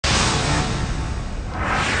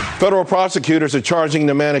Federal prosecutors are charging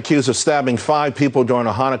the man accused of stabbing 5 people during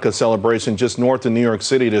a Hanukkah celebration just north of New York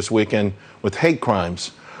City this weekend with hate crimes.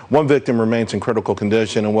 One victim remains in critical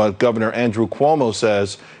condition in what Governor Andrew Cuomo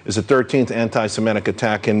says is the 13th anti-Semitic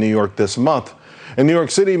attack in New York this month. And New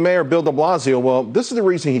York City Mayor Bill de Blasio, well, this is the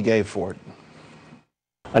reason he gave for it.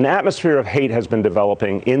 An atmosphere of hate has been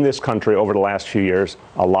developing in this country over the last few years.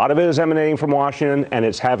 A lot of it is emanating from Washington, and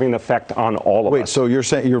it's having an effect on all of us. Wait, so you're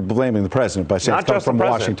saying you're blaming the president by saying it's coming from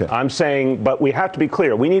Washington? I'm saying, but we have to be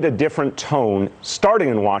clear. We need a different tone starting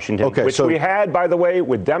in Washington, which we had, by the way,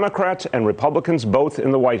 with Democrats and Republicans both in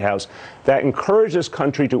the White House, that encouraged this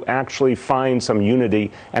country to actually find some unity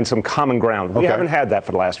and some common ground. We haven't had that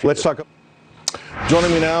for the last few years. Let's talk.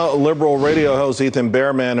 Joining me now, liberal radio host Ethan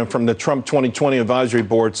Behrman, and from the Trump 2020 Advisory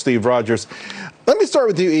Board, Steve Rogers. Let me start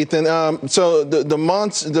with you, Ethan. So the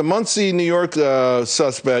Muncie, New York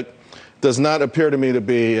suspect does not appear to me to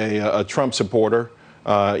be a Trump supporter.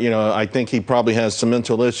 I think he probably has some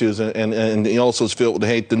mental issues, and he also is filled with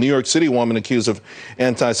hate. The New York City woman accused of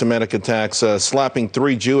anti-Semitic attacks, slapping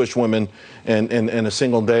 3 Jewish women in a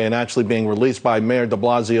single day, and actually being released by Mayor de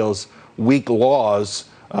Blasio's weak laws.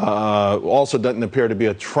 Also doesn't appear to be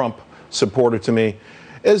a Trump supporter to me.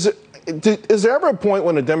 Is there ever a point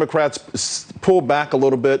when the Democrats pull back a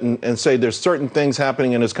little bit and say there's certain things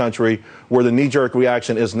happening in this country where the knee-jerk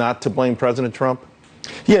reaction is not to blame President Trump?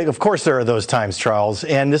 Yeah, of course there are those times, Charles.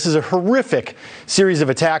 And this is a horrific series of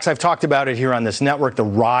attacks. I've talked about it here on this network, the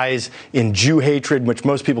rise in Jew hatred, which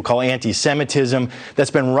most people call anti-Semitism. That's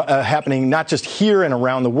been happening not just here and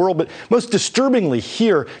around the world, but most disturbingly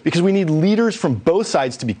here, because we need leaders from both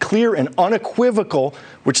sides to be clear and unequivocal,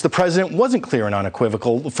 which the president wasn't clear and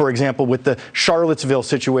unequivocal, for example, with the Charlottesville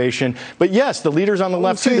situation. But yes, the leaders on the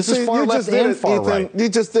left, too. This is far left and far right. You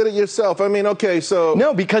just did it yourself. I mean, okay, so...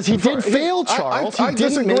 No, because he did fail, Charles. I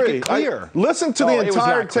disagree. Make it clear. Listen to the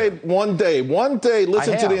entire tape one day. One day,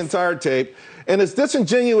 listen to the entire tape. And it's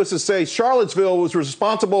disingenuous to say Charlottesville was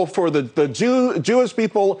responsible for the Jewish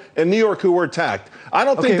people in New York who were attacked. I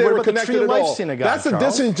don't think they were connected at all. That's the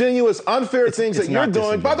disingenuous, unfair things that you're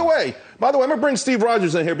doing. By the way, I'm going to bring Steve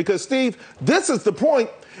Rogers in here because, Steve, this is the point.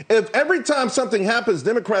 If every time something happens,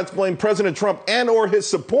 Democrats blame President Trump and or his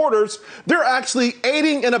supporters, they're actually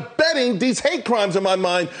aiding and abetting these hate crimes in my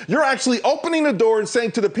mind. You're actually opening the door and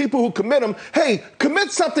saying to the people who commit them, hey,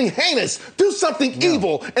 commit something heinous, do something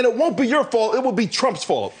evil, and it won't be your fault. It will be Trump's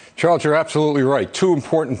fault. Charles, you're absolutely right. 2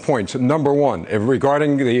 important points. Number one,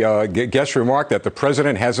 regarding the guest remark that the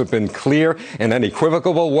president hasn't been clear and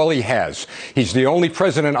unequivocal, well, he has. He's the only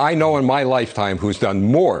president I know in my lifetime who's done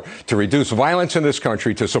more to reduce violence in this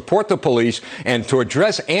country, to support the police, and to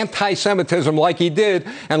address anti-Semitism like he did.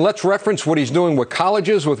 And let's reference what he's doing with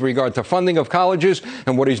colleges with regard to funding of colleges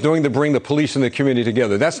and what he's doing to bring the police and the community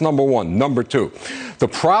together. That's number one. Number two, the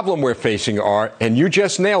problem we're facing are, and you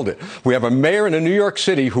just nailed it, we have a mayor in New York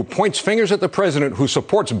City who points fingers at the president, who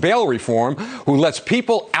supports bail reform, who lets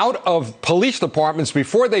people out of police departments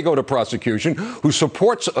before they go to prosecution, who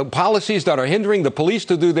supports policies that are hindering the police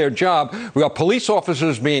to do their job. We got police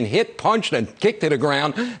officers being hit, punched, and kicked to the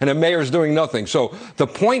ground, and the mayor's doing nothing. So the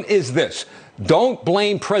point is this. Don't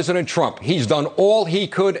blame President Trump. He's done all he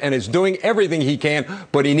could and is doing everything he can,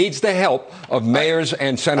 but he needs the help of mayors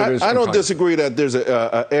and senators. I don't disagree that there's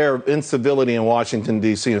an air of incivility in Washington,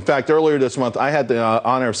 D.C. In fact, earlier this month, I had the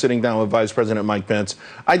honor of sitting down with Vice President Mike Pence.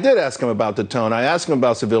 I did ask him about the tone. I asked him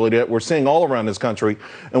about civility that we're seeing all around this country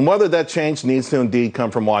and whether that change needs to indeed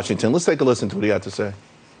come from Washington. Let's take a listen to what he had to say.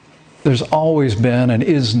 There's always been and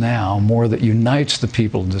is now more that unites the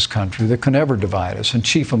people of this country that can ever divide us, and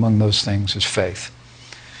chief among those things is faith.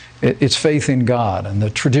 It's faith in God and the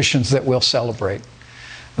traditions that we'll celebrate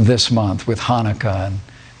this month with Hanukkah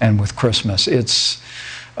and with Christmas. It's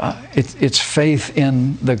faith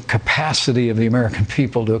in the capacity of the American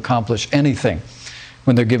people to accomplish anything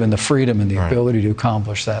when they're given the freedom and the ability to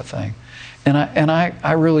accomplish that thing. And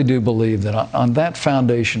I really do believe that on that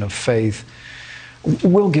foundation of faith,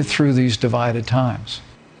 we'll get through these divided times.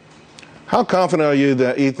 How confident are you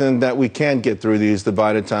that, Ethan, that we can get through these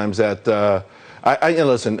divided times? That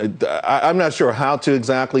listen, I'm not sure how to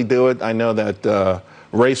exactly do it. I know that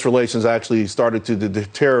race relations actually started to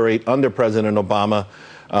deteriorate under President Obama.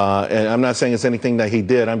 And I'm not saying it's anything that he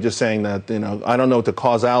did. I'm just saying that, I don't know what the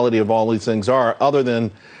causality of all these things are, other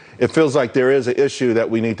than it feels like there is an issue that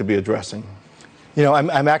we need to be addressing. You know,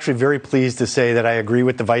 I'm actually very pleased to say that I agree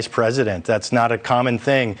with the vice president. That's not a common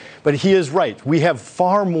thing. But he is right. We have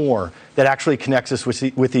far more that actually connects us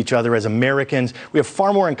with each other as Americans. We have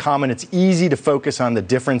far more in common. It's easy to focus on the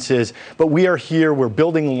differences, but we are here. We're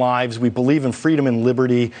building lives. We believe in freedom and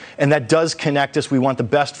liberty, and that does connect us. We want the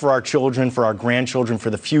best for our children, for our grandchildren, for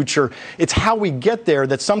the future. It's how we get there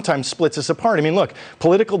that sometimes splits us apart. I mean, look,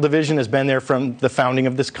 political division has been there from the founding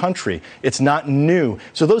of this country. It's not new.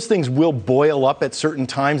 So those things will boil up at certain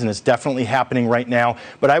times, and it's definitely happening right now.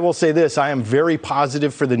 But I will say this, I am very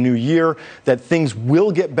positive for the new year that things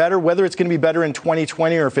will get better, whether it's going to be better in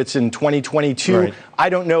 2020 or if it's in 2022. Right. I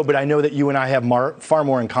don't know, but I know that you and I have far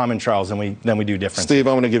more in common, Charles, than we do different. Steve,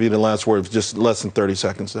 I'm going to give you the last word, just less than 30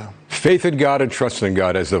 seconds now. Faith in God and trust in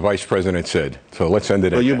God, as the vice president said. So let's end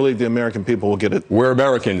it. Well, you believe the American people will get it? We're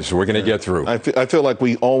Americans. We're going to get through. I feel like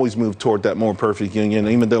we always move toward that more perfect union,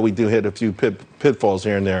 even though we do hit a few pitfalls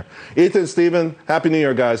here and there. Ethan, Stephen, Happy New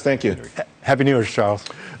Year, guys. Thank you. Happy New Year, Charles.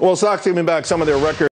 Well, Sox taking back some of their records.